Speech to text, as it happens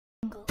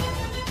TLC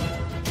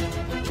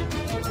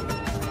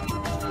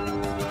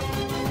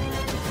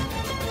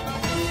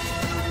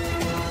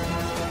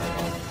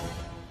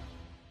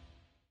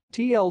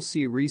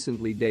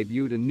recently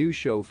debuted a new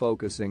show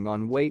focusing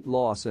on weight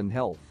loss and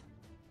health.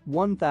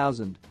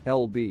 1000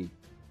 lb.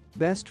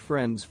 Best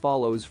Friends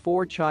follows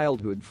 4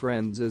 childhood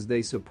friends as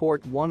they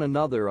support one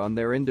another on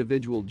their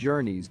individual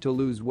journeys to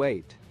lose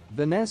weight.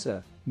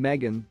 Vanessa,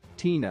 Megan,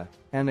 Tina,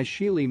 and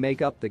Ashley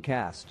make up the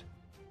cast.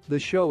 The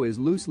show is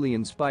loosely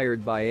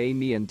inspired by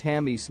Amy and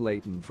Tammy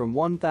Slayton from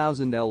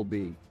 1000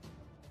 lb.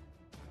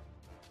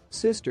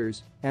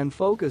 Sisters and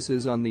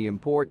focuses on the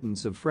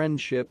importance of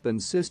friendship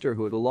and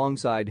sisterhood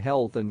alongside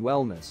health and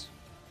wellness.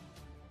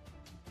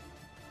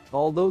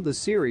 Although the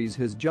series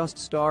has just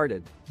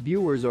started,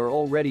 viewers are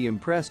already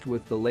impressed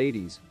with the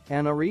ladies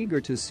and are eager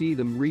to see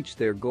them reach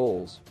their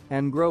goals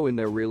and grow in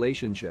their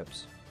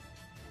relationships.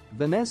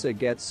 Vanessa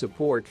gets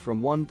support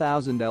from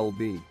 1000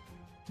 lb.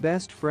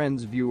 Best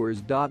Friends viewers.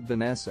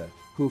 Vanessa,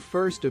 who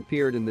first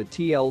appeared in the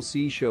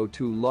TLC show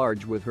Too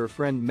Large with her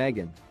friend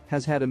Megan,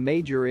 has had a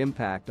major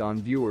impact on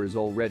viewers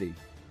already.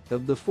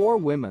 Of the 4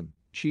 women,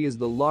 she is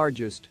the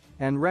largest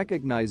and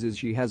recognizes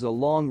she has a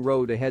long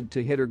road ahead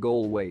to hit her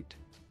goal weight.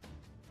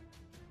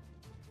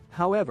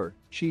 However,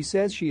 she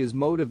says she is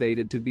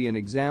motivated to be an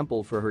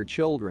example for her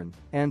children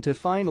and to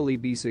finally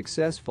be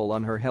successful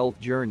on her health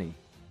journey.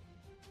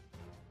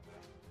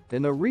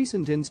 In a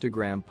recent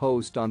Instagram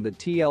post on the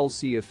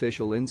TLC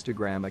official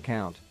Instagram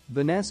account,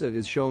 Vanessa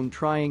is shown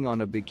trying on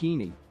a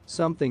bikini,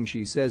 something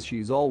she says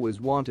she's always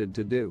wanted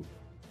to do.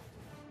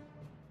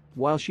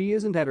 While she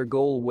isn't at her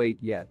goal weight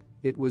yet,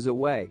 it was a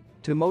way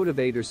to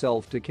motivate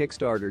herself to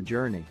kickstart her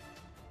journey.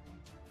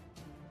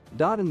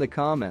 In the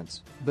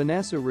comments,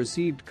 Vanessa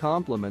received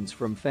compliments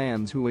from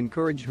fans who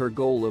encouraged her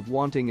goal of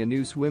wanting a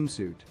new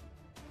swimsuit.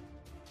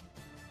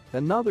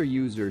 Another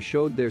user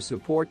showed their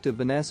support to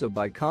Vanessa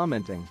by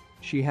commenting,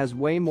 "She has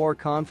way more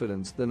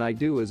confidence than I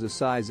do as a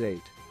size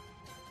 8."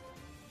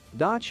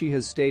 She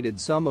has stated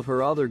some of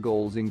her other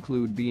goals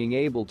include being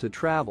able to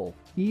travel,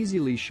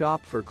 easily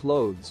shop for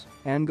clothes,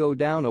 and go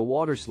down a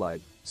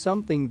waterslide,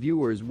 something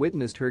viewers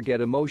witnessed her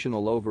get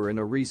emotional over in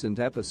a recent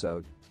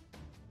episode.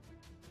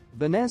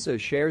 Vanessa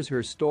shares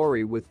her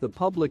story with the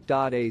public.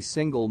 A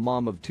single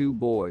mom of 2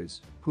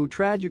 boys who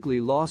tragically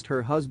lost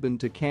her husband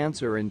to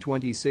cancer in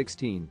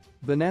 2016,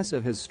 Vanessa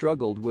has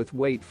struggled with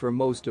weight for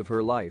most of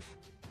her life.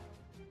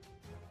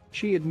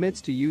 She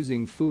admits to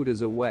using food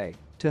as a way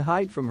to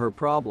hide from her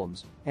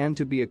problems and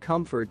to be a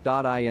comfort.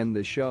 In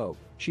the show,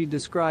 she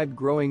described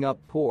growing up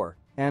poor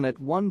and at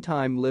one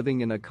time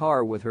living in a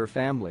car with her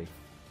family.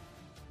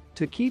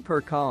 To keep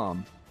her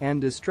calm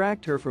and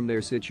distract her from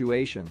their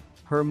situation,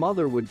 her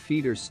mother would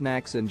feed her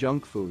snacks and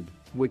junk food,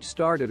 which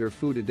started her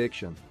food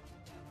addiction.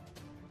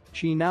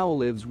 She now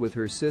lives with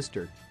her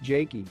sister,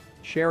 Jakey,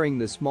 sharing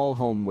the small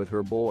home with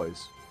her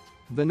boys.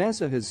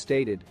 Vanessa has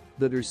stated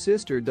that her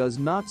sister does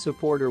not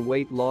support her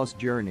weight loss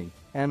journey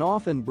and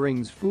often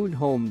brings food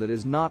home that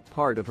is not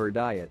part of her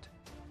diet.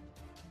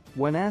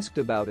 When asked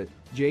about it,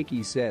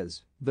 Jakey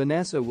says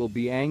Vanessa will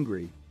be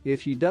angry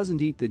if she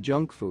doesn't eat the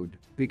junk food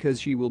because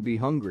she will be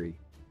hungry.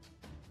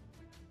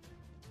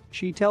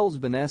 She tells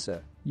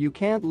Vanessa, "You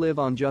can't live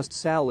on just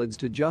salads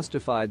to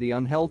justify the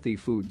unhealthy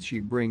foods she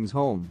brings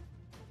home."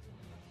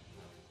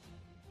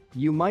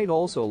 You might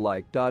also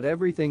like.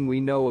 Everything we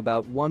know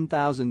about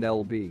 1000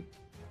 lb.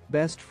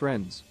 Best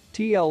Friends,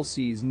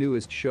 TLC's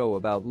newest show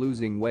about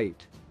losing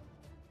weight.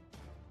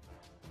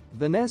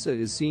 Vanessa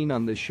is seen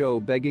on the show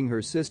begging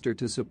her sister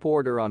to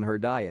support her on her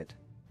diet.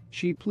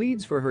 She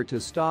pleads for her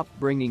to stop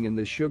bringing in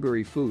the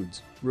sugary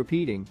foods,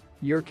 repeating,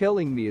 "You're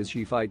killing me," as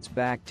she fights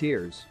back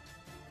tears.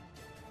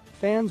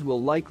 Fans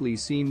will likely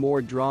see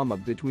more drama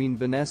between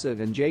Vanessa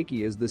and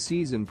Jakey as the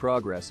season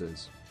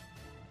progresses.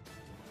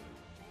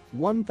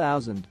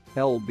 1000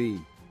 lb.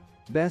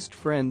 Best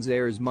Friends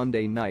airs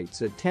Monday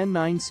nights at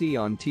 10/9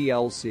 on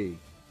TLC.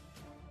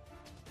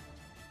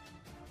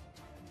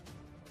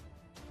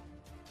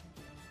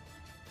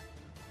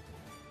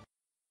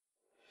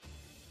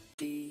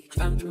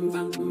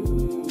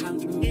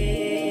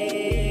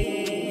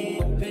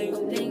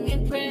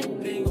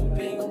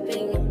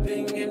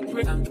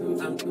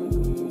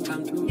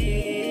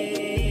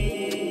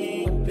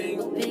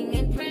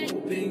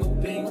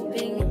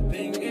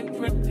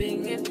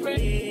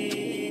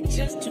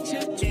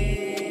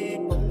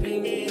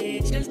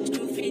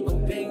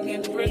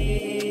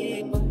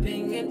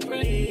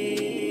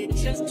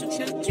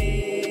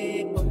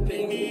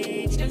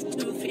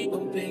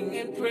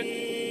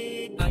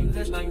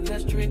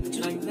 Let's drink,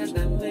 let's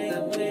that way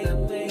that, that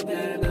way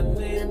that,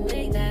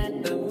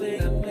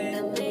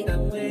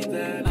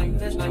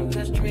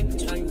 let's drink,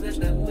 let's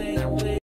that way.